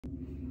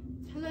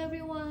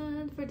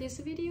everyone! For this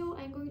video,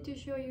 I'm going to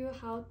show you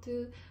how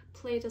to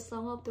play the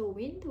Song of the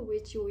Wind,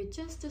 which we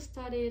just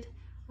studied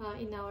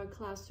in our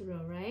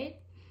classroom, right?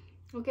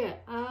 Okay,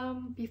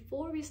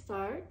 before we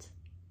start,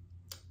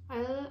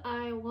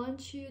 I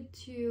want you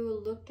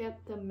to look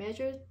at the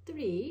measure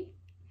 3.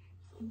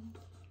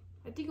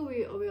 I think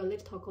we already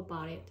talk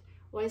about it.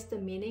 What is the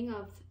meaning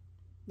of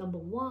number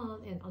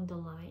 1 and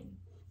underline?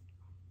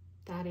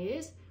 That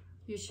is,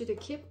 you should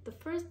keep the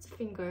first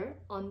finger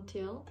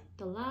until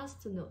the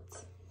last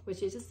note,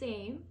 which is the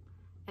same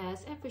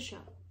as F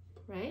sharp,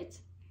 right?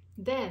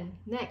 Then,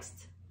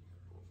 next,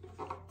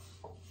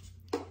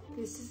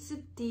 this is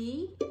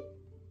D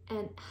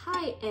and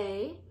high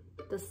A,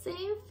 the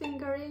same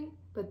fingering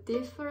but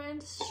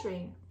different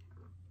string.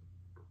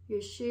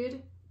 You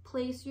should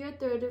place your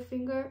third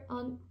finger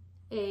on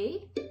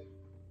A.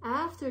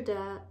 After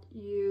that,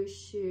 you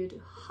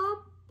should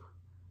hop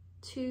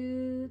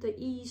to the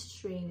E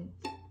string,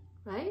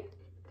 right?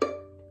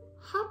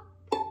 Hop.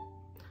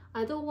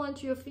 I don't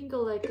want your finger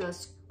like a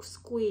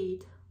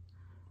squid.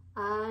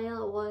 I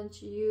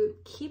want you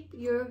keep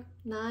your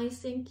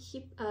nice and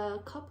keep a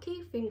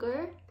cupcake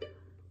finger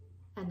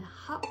and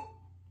hop.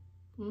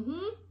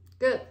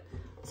 Good.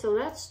 So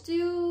let's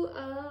do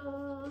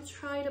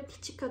try the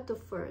pizzicato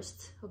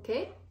first.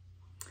 Okay.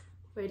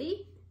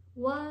 Ready?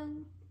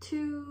 1,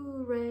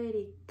 2,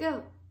 ready,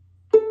 go.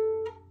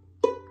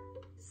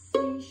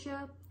 C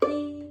sharp,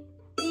 D,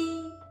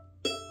 E.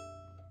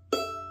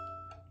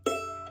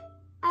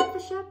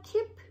 F sharp,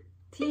 keep,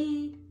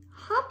 T,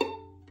 hop.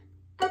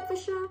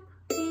 F sharp,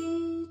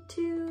 E,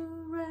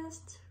 2,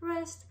 rest,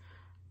 rest.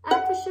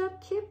 F sharp,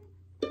 keep,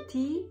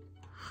 T,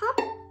 hop.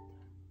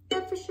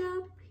 F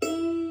sharp,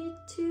 E,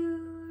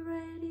 2,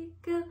 ready,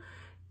 go.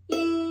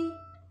 E,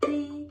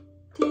 D,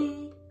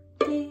 D,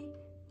 D,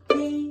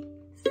 D,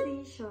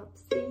 C sharp,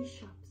 C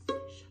sharp, C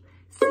sharp,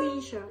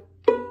 C sharp,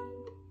 D,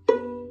 D,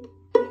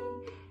 D,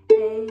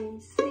 A,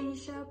 C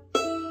sharp, E,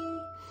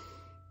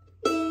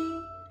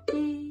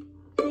 D,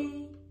 D,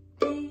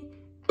 D,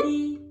 D,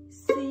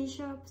 C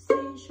sharp, C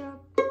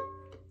sharp,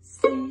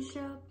 C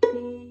sharp,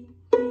 D,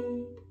 D,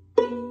 D,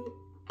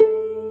 A.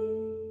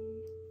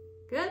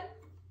 Good.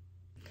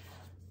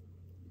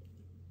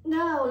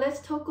 Now let's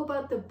talk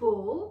about the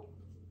bow.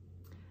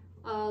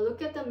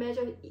 Look at the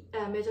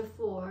measure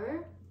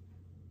 4.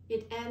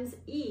 It ends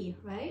E,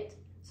 right?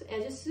 So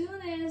as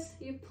soon as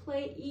you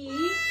play E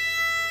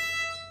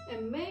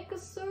and make a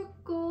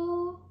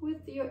circle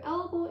with your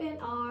elbow and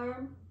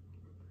arm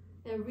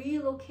and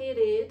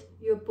relocated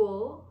your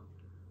bow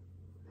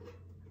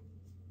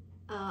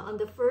on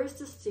the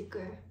first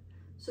sticker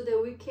so that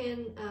we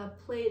can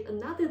play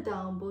another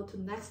down bow to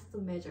next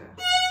measure,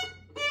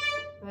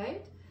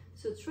 right?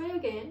 So try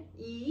again.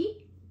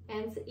 E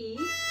ends E,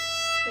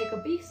 make a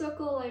big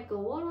circle like a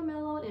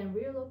watermelon and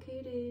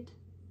relocate it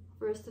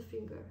first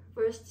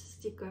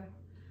sticker,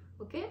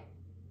 okay?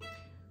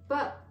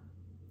 But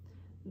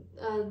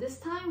this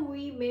time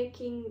we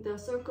making the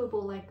circle bow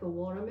like a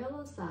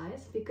watermelon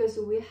size because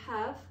we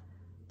have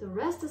the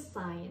rest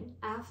sign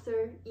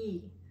after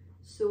E.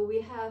 So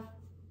we have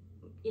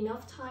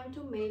enough time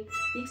to make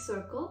big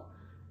circle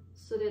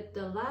so that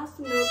the last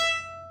note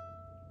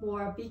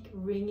more big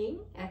ringing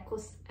echo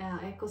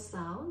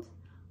sound.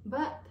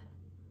 But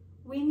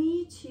we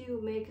need to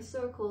make a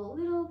circle a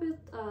little bit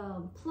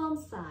plum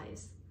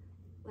size,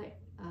 like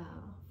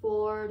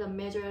for the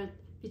measure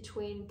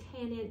between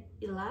 10 and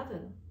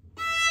 11.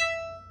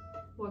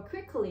 More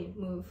quickly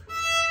move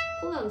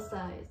plum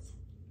size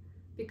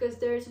because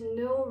there's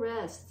no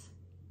rest.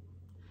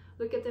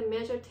 Look at the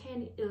measure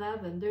 10,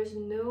 11. There's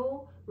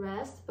no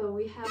rest, but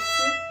we have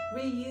to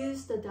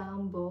reuse the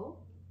down bow.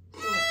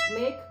 So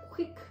make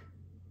quick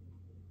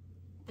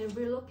and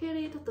relocate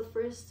it to the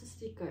first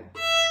sticker,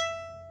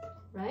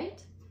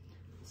 right?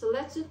 So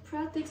let's just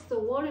practice the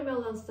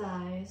watermelon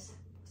size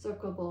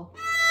circle bow.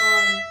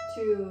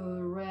 1,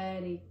 2,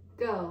 ready,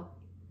 go.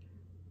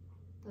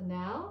 So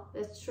now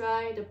let's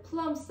try the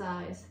plum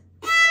size.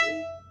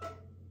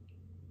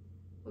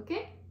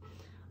 Okay,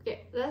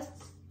 let's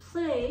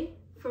play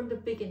from the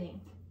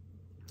beginning.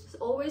 So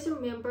always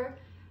remember,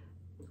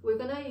 we're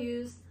gonna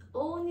use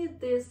only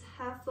this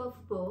half of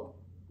bow.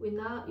 We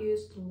not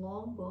use the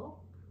long bow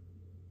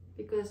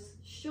because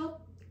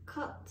short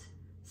cut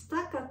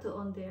staccato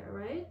on there,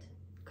 right?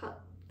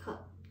 Cut,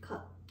 cut,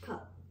 cut,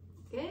 cut.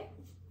 Okay.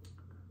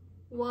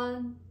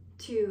 1,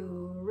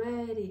 2,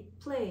 ready,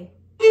 play.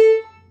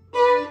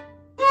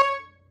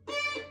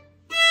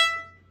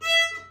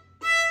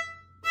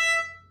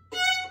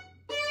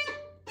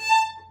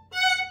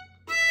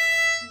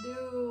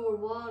 Do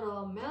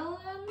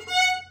watermelon.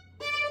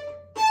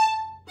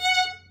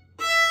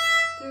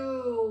 Do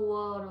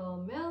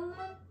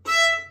watermelon.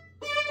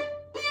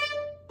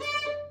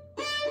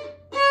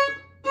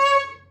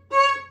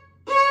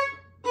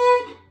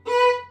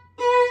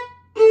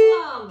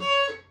 Plum.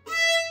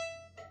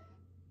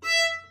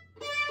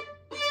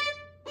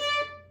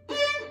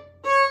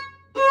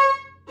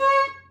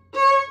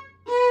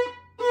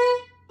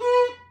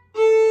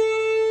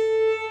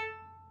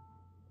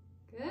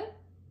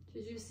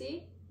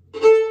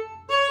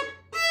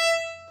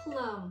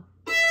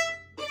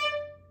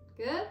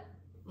 Good?